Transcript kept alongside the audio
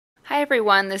Hi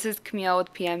everyone, this is Camille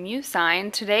with PMU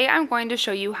Sign. Today I'm going to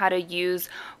show you how to use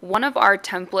one of our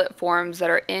template forms that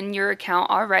are in your account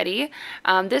already.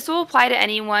 This will apply to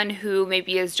anyone who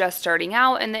maybe is just starting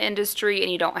out in the industry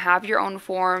and you don't have your own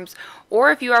forms,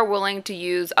 or if you are willing to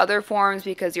use other forms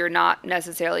because you're not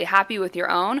necessarily happy with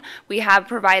your own. We have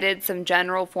provided some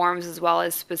general forms as well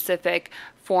as specific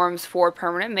forms for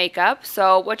permanent makeup.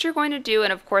 So what you're going to do,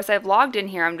 and of course I've logged in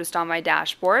here, I'm just on my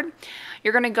dashboard.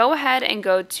 You're going to go ahead and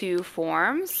go to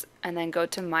Forms and then go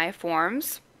to My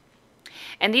Forms.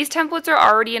 And these templates are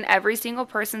already in every single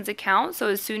person's account, so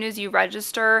as soon as you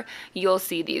register, you'll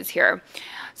see these here.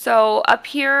 So up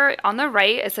here on the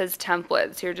right, it says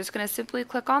Templates. You're just going to simply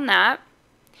click on that.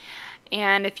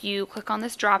 And if you click on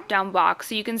this drop down box,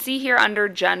 so you can see here under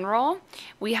General,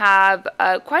 we have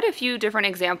quite a few different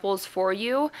examples for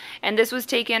you. And this was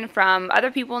taken from other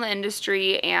people in the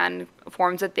industry and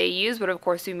forms that they use, but of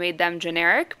course we made them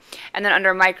generic. And then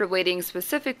under microblading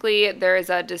specifically, there is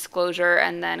a disclosure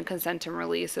and then consent and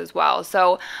release as well.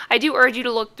 So I do urge you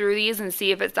to look through these and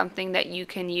see if it's something that you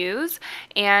can use.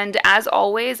 And as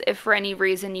always, if for any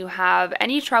reason you have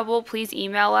any trouble, please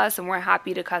email us and we're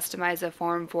happy to customize a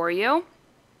form for you.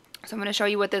 So I'm going to show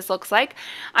you what this looks like.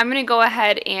 I'm going to go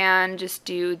ahead and just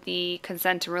do the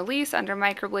consent and release under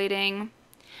microblading.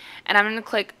 And I'm going to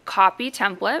click Copy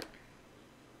Template.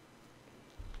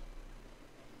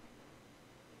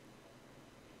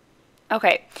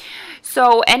 Okay,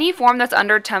 so any form that's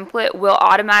under template will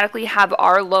automatically have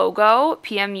our logo,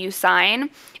 PMU Sign,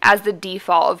 as the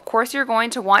default. Of course, you're going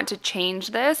to want to change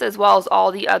this as well as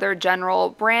all the other general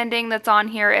branding that's on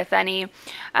here, if any.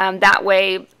 That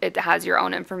way, it has your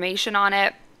own information on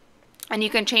it. And you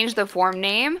can change the form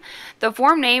name. The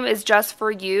form name is just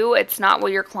for you. It's not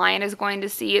what your client is going to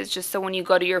see. It's just so when you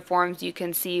go to your forms, you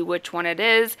can see which one it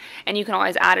is. And you can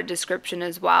always add a description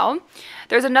as well.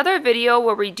 There's another video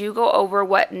where we do go over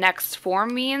what next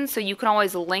form means. So you can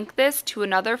always link this to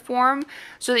another form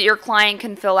so that your client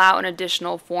can fill out an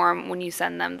additional form when you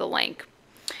send them the link.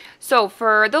 So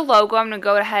for the logo, I'm going to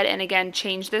go ahead and again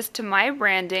change this to my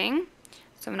branding.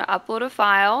 So I'm going to upload a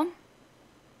file.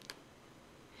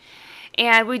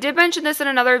 And we did mention this in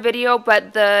another video,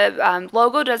 but the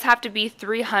logo does have to be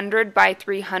 300 by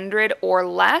 300 or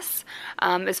less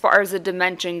as far as the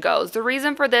dimension goes. The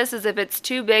reason for this is if it's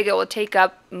too big, it will take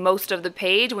up most of the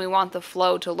page, and we want the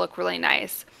flow to look really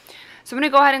nice. So I'm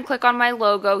going to go ahead and click on my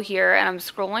logo here, and I'm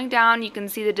scrolling down. You can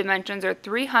see the dimensions are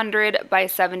 300 by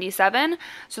 77,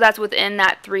 so that's within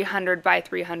that 300 by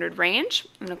 300 range.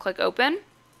 I'm going to click Open.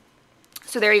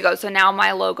 So there you go. So now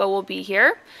my logo will be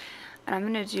here. And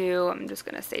I'm just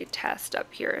going to say test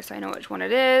up here so I know which one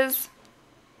it is.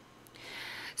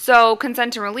 So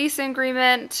consent and release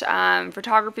agreement,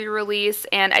 photography release,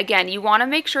 and again, you want to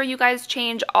make sure you guys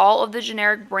change all of the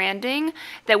generic branding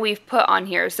that we've put on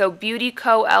here. So Beauty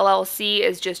Co. LLC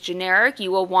is just generic.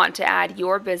 You will want to add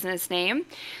your business name.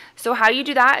 So how you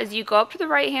do that is you go up to the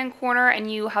right hand corner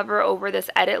and you hover over this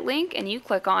edit link and you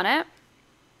click on it.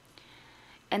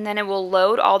 And then it will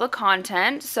load all the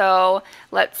content. So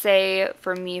let's say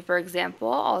for me, for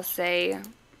example, I'll say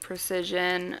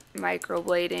Precision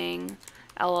Microblading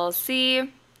LLC.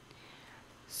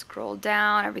 Scroll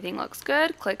down, everything looks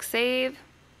good. Click Save.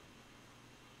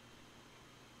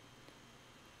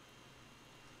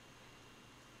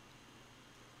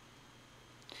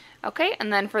 Okay,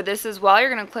 and then for this as well,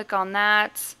 you're going to click on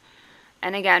that.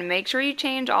 And again, make sure you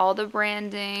change all the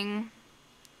branding.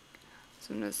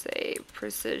 So I'm going to say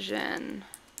Precision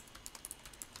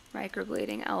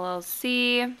Microblading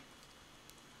LLC,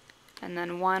 and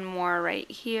then one more right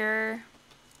here.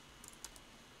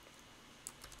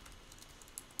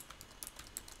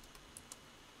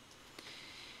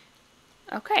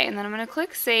 Okay, and then I'm going to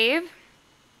click Save.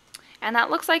 And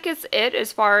that looks like it's it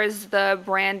as far as the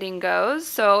branding goes.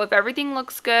 So if everything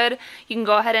looks good, you can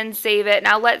go ahead and save it.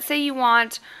 Now let's say you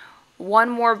want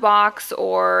one more box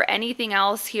or anything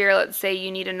else here. Let's say you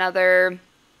need another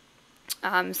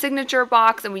signature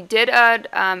box, and we did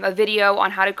a video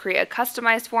on how to create a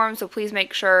customized form, so please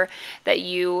make sure that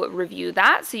you review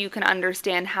that so you can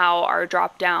understand how our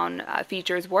drop down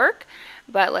features work.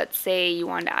 But let's say you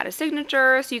want to add a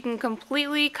signature, so you can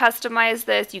completely customize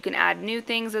this. You can add new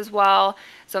things as well,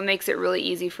 so it makes it really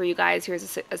easy for you guys.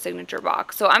 Here's a signature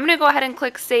box. So I'm going to go ahead and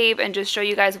click Save and just show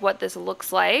you guys what this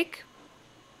looks like.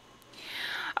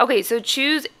 Okay, so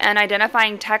choose an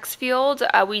identifying text field.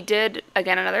 We did,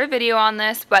 again, another video on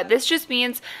this, but this just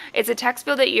means it's a text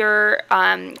field that your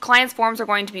client's forms are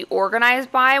going to be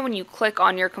organized by when you click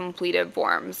on your completed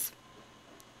forms.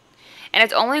 And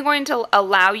it's only going to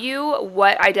allow you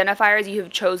what identifiers you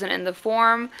have chosen in the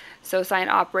form. So sign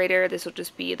operator, this will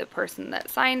just be the person that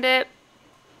signed it.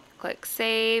 Click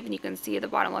save, and you can see at the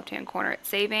bottom left hand corner it's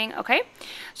saving. Okay,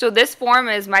 so this form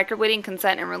is microblading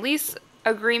consent and release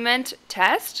agreement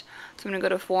test. So I'm going to go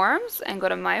to forms and go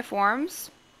to my forms.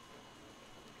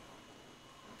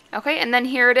 Okay, and then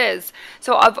here it is.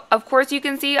 So of course you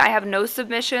can see I have no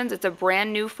submissions. It's a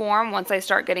brand new form. Once I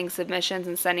start getting submissions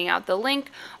and sending out the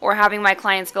link or having my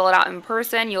clients fill it out in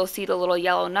person, you'll see the little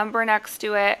yellow number next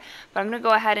to it. But I'm going to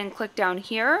go ahead and click down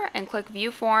here and click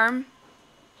view form.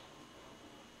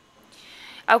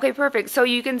 Okay, perfect. So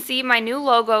you can see my new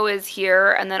logo is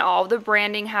here, and then all of the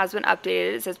branding has been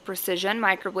updated. It says Precision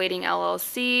Microblading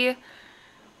LLC.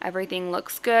 Everything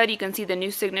looks good. You can see the new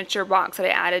signature box that I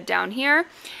added down here.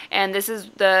 And this is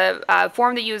the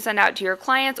form that you would send out to your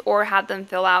clients or have them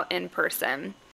fill out in person.